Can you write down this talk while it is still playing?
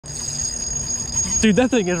Dude,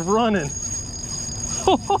 that thing is running.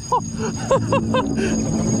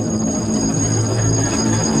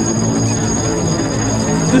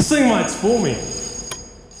 This thing might spool me.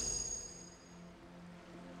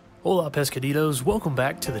 Hola pescaditos, welcome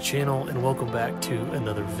back to the channel and welcome back to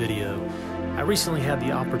another video. I recently had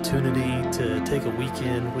the opportunity to take a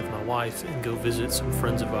weekend with my wife and go visit some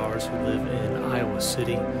friends of ours who live in Iowa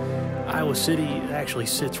City. Iowa City actually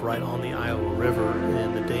sits right on the Iowa River,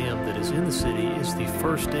 and the dam that is in the city is the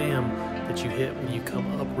first dam that you hit when you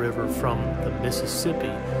come upriver from the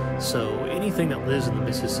Mississippi. So anything that lives in the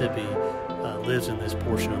Mississippi lives in this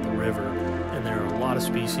portion of the river, and there are a lot of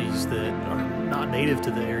species that are not native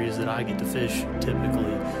to the areas that I get to fish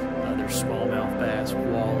typically. There's smallmouth bass,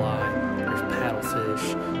 walleye, there's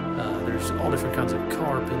paddlefish, there's all different kinds of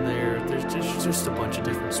carp in there. There's just a bunch of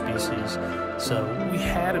different species. So we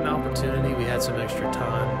had an opportunity, we had some extra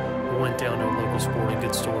time. We went down to a local sporting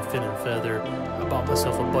goods store, Fin and Feather. I bought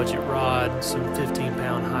myself a budget rod, some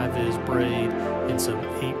 15-pound high-vis braid, and some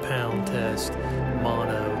 8-pound test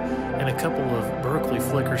mono, and a couple of Berkley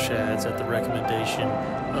flicker shads at the recommendation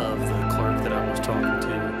of the clerk that I was talking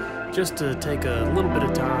to, just to take a little bit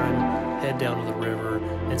of time, head down to the river,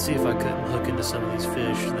 and see if I couldn't hook into some of these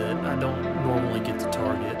fish that I don't normally get to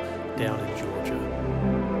target down in Georgia.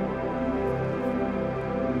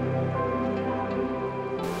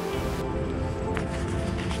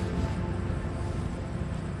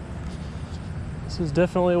 This is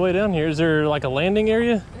definitely a way down here. Is there like a landing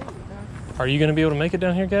area? Are you going to be able to make it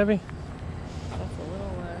down here, Gabby?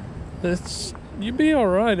 That's a little you'd be all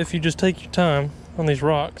right if you just take your time on these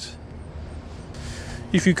rocks.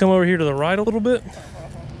 If you come over here to the right a little bit.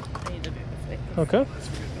 Okay,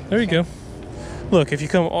 there you go. Look, if we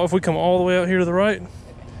come all the way out here to the right,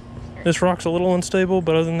 this rock's a little unstable,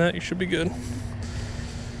 but other than that, you should be good.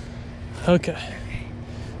 Okay,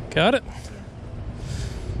 got it.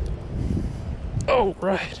 Oh,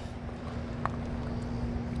 right.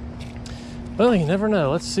 Well, you never know.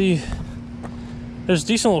 Let's see. There's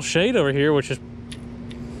decent little shade over here, which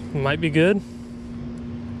might be good.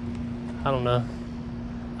 I don't know.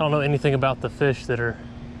 I don't know anything about the fish that are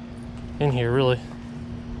in here, really.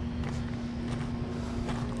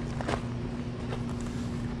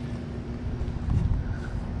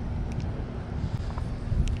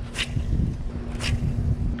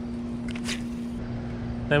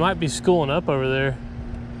 They might be schooling up over there.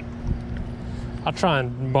 I'll try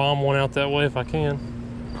and bomb one out that way if I can.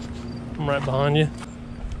 I'm right behind you.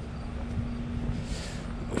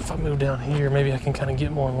 If I move down here, maybe I can kind of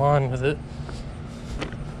get more in line with it.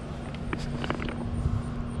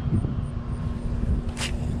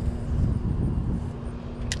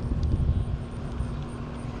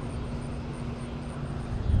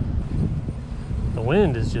 The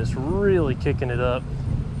wind is just really kicking it up.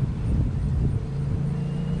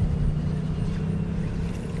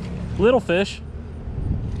 Little fish.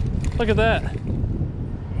 Look at that.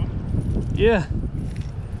 Yeah.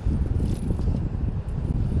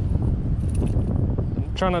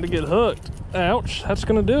 Try not to get hooked. Ouch, that's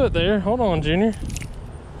gonna do it there. Hold on, Junior.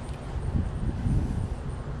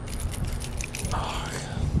 Oh,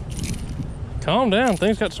 calm down,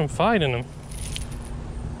 things got some fight in them.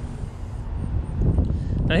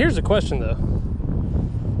 Now here's the question though.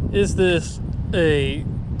 Is this a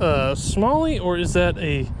smallie or is that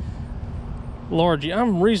a largie?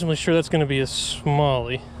 I'm reasonably sure that's gonna be a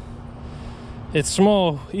smallie. It's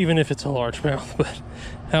small even if it's a largemouth, but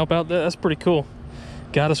how about that? That's pretty cool.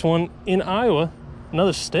 Got us one in Iowa,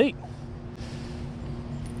 another state.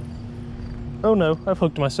 Oh no, I've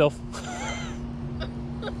hooked myself.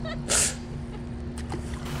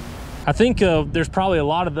 I think there's probably a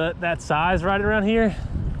lot of that size right around here.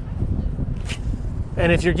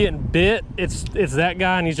 And if you're getting bit, it's that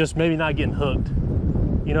guy and he's just maybe not getting hooked.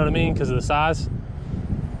 You know what I mean? Because of the size.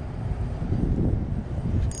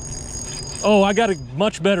 Oh, I got a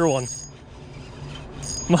much better one.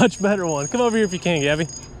 Much better one. Come over here if you can, Gabby.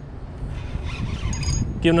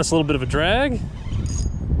 Giving us a little bit of a drag.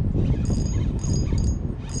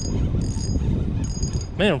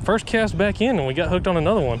 Man, first cast back in and we got hooked on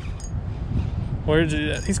another one.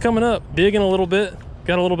 He's coming up, digging a little bit.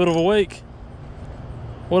 Got a little bit of a wake.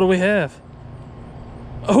 What do we have?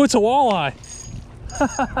 Oh, it's a walleye.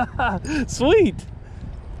 Sweet.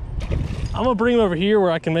 I'm gonna bring him over here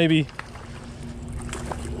where I can maybe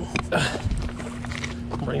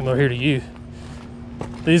bring him over here to you.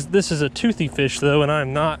 This is a toothy fish though, and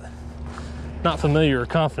I'm not familiar or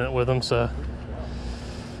confident with them, so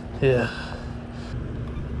yeah.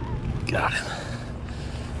 Got him.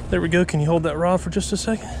 There we go. Can you hold that rod for just a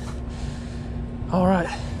second? All right.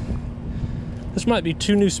 This might be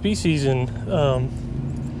 2 new species in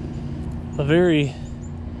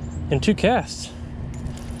in 2 casts.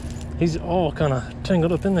 He's all kind of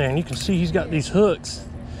tangled up in there, and you can see he's got these hooks,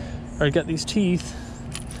 or he got these teeth.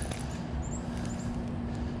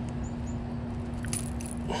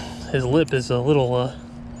 His lip is a little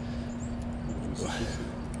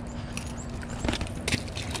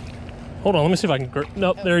hold on, let me see if I can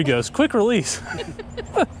nope, there he goes. Quick release.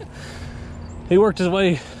 He worked his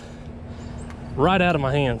way right out of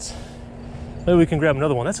my hands. Maybe we can grab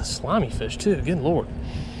another one. That's a slimy fish too, good Lord.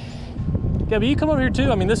 Gabby, you come over here too.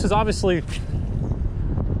 I mean, this is obviously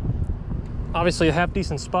a half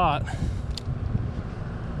decent spot.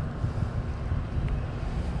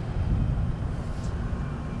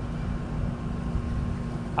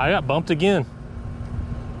 I got bumped again.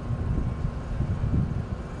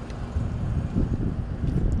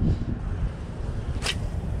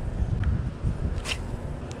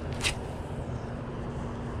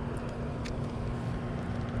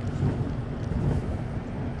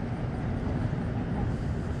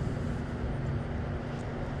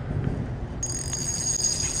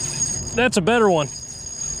 That's a better one.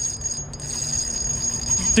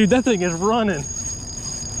 Dude, that thing is running.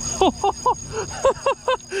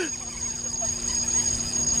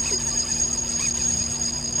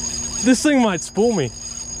 This thing might spool me.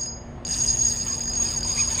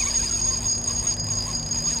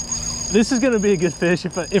 This is gonna be a good fish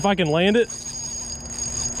if I can land it.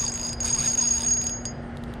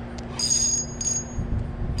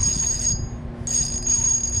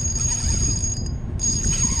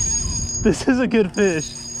 This is a good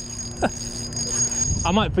fish.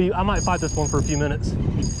 I might fight this one for a few minutes.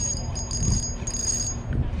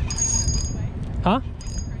 Huh?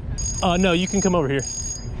 No, you can come over here.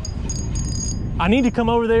 I need to come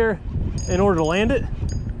over there in order to land it.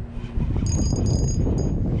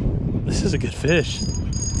 This is a good fish.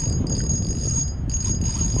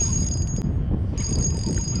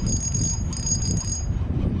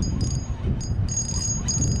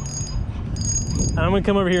 I'm gonna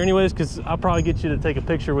come over here anyways, because I'll probably get you to take a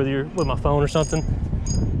picture with my phone or something.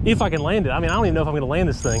 If I can land it. I mean, I don't even know if I'm gonna land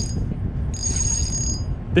this thing.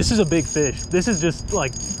 This is a big fish. This is just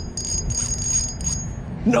like,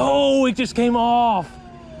 no, it just came off.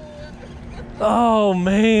 Oh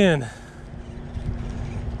man.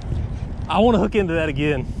 I want to hook into that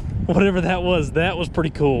again. Whatever that was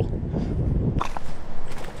pretty cool.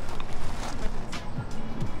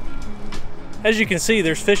 As you can see,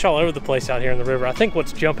 there's fish all over the place out here in the river. I think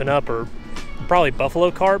what's jumping up are probably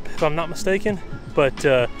buffalo carp, if I'm not mistaken. But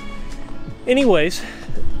anyways,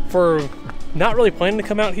 for not really planning to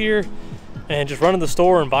come out here and just running the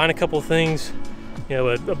store and buying a couple of things, you know,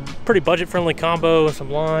 a pretty budget-friendly combo,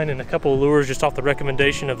 some line and a couple of lures just off the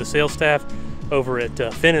recommendation of the sales staff over at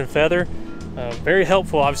Fin and Feather. Very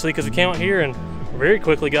helpful, obviously, because we came out here and very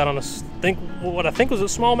quickly got on what I think was a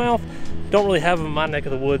smallmouth. Don't really have them in my neck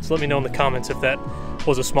of the woods. Let me know in the comments if that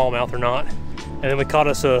was a smallmouth or not. And then we caught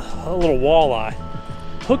us a little walleye,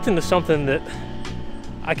 hooked into something that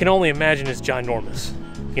I can only imagine is ginormous,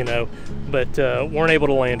 you know, but weren't able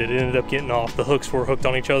to land it. It ended up getting off. The hooks were hooked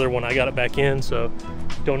on each other when I got it back in, so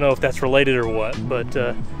don't know if that's related or what,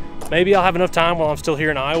 but maybe I'll have enough time while I'm still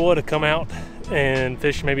here in Iowa to come out and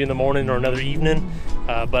fish maybe in the morning or another evening.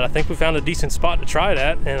 But I think we found a decent spot to try it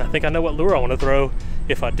at, and I think I know what lure I want to throw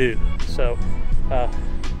if I do. So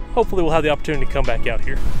hopefully we'll have the opportunity to come back out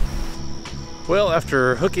here. Well,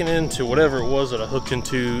 after hooking into whatever it was that I hooked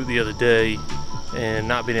into the other day and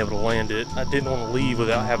not being able to land it, I didn't want to leave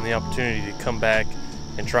without having the opportunity to come back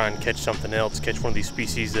and try and catch something else, catch one of these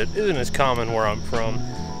species that isn't as common where I'm from.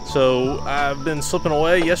 So I've been slipping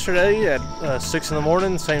away yesterday at 6 in the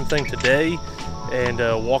morning, same thing today, and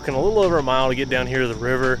walking a little over a mile to get down here to the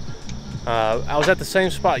river. I was at the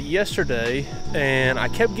same spot yesterday and I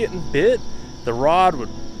kept getting bit. The rod would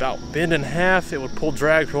about bend in half, it would pull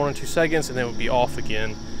drag for 1 or 2 seconds and then it would be off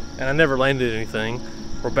again, and I never landed anything.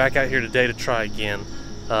 We're back out here today to try again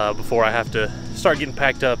before I have to start getting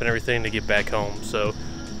packed up and everything to get back home. So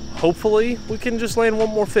hopefully we can just land one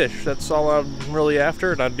more fish. That's all I'm really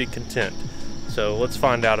after, and I'd be content. So let's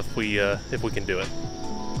find out if we can do it.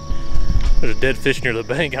 There's a dead fish near the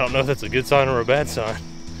bank. I don't know if that's a good sign or a bad sign.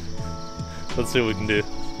 Let's see what we can do.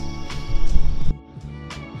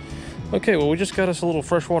 Okay, well, we just got us a little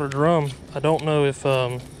freshwater drum. I don't know if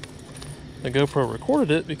the GoPro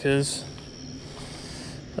recorded it because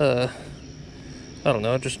I don't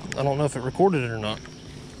know. I don't know if it recorded it or not.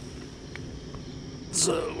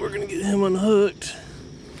 So we're gonna get him unhooked.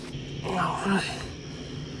 All right.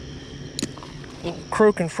 Little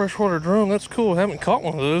croaking freshwater drum. That's cool. I haven't caught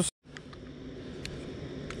one of those.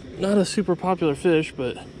 Not a super popular fish,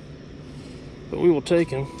 but we will take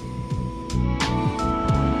him.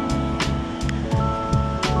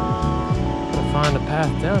 Gotta find a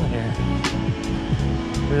path down here.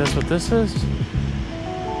 Maybe that's what this is?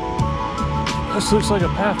 This looks like a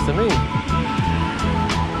path to me.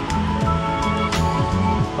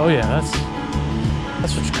 Oh yeah,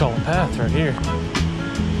 that's what you call a path right here.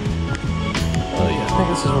 Oh yeah, I think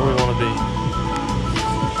this is where we want to be.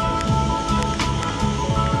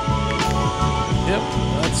 Yep,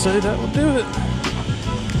 I'd say that will do it.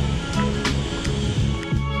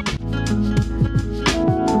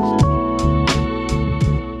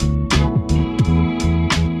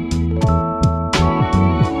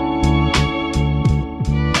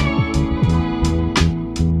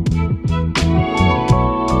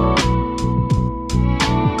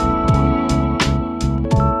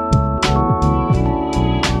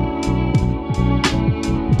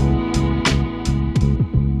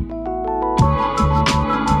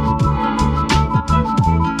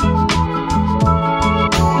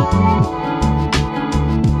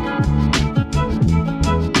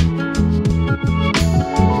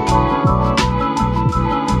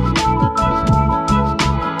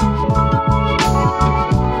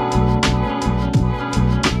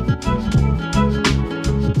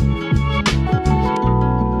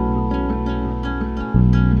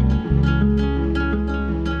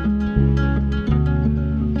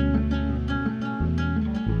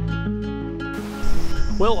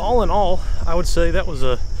 Well, all in all, I would say that was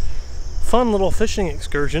a fun little fishing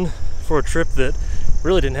excursion for a trip that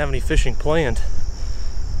really didn't have any fishing planned.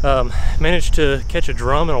 Managed to catch a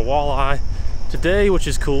drum and a walleye today, which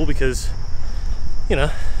is cool because, you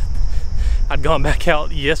know, I'd gone back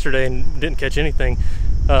out yesterday and didn't catch anything.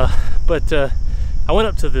 But I went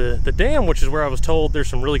up to the dam, which is where I was told there's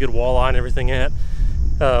some really good walleye and everything at,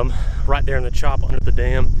 right there in the chop under the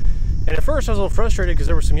dam. And at first I was a little frustrated because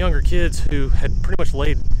there were some younger kids who had pretty much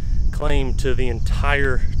laid claim to the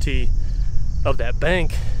entirety of that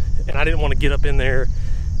bank, and I didn't want to get up in their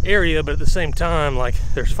area, but at the same time, like,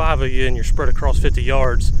 there's 5 of you and you're spread across 50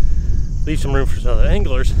 yards, leave some room for some other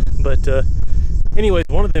anglers. But anyways,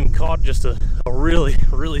 one of them caught just a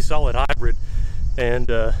really solid hybrid, and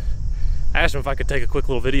I asked him if I could take a quick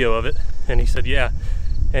little video of it, and he said yeah.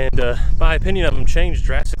 And my opinion of him changed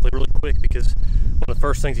drastically really quick, because one of the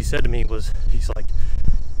first things he said to me was, he's like,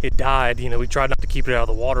 it died, you know, we tried not to keep it out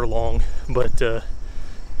of the water long, but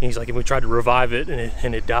he's like, and we tried to revive it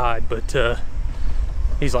and it died, but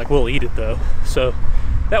he's like, we'll eat it though. So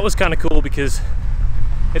that was kind of cool, because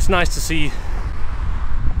it's nice to see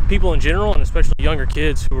people in general, and especially younger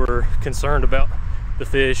kids, who are concerned about the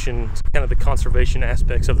fish and kind of the conservation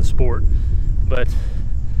aspects of the sport. But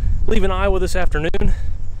leaving Iowa this afternoon,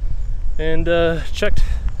 and checked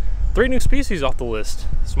 3 new species off the list: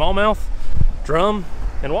 smallmouth, drum,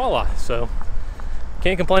 and walleye. So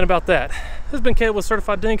can't complain about that. This has been Caleb with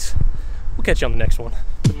Certified Dinks. We'll catch you on the next one.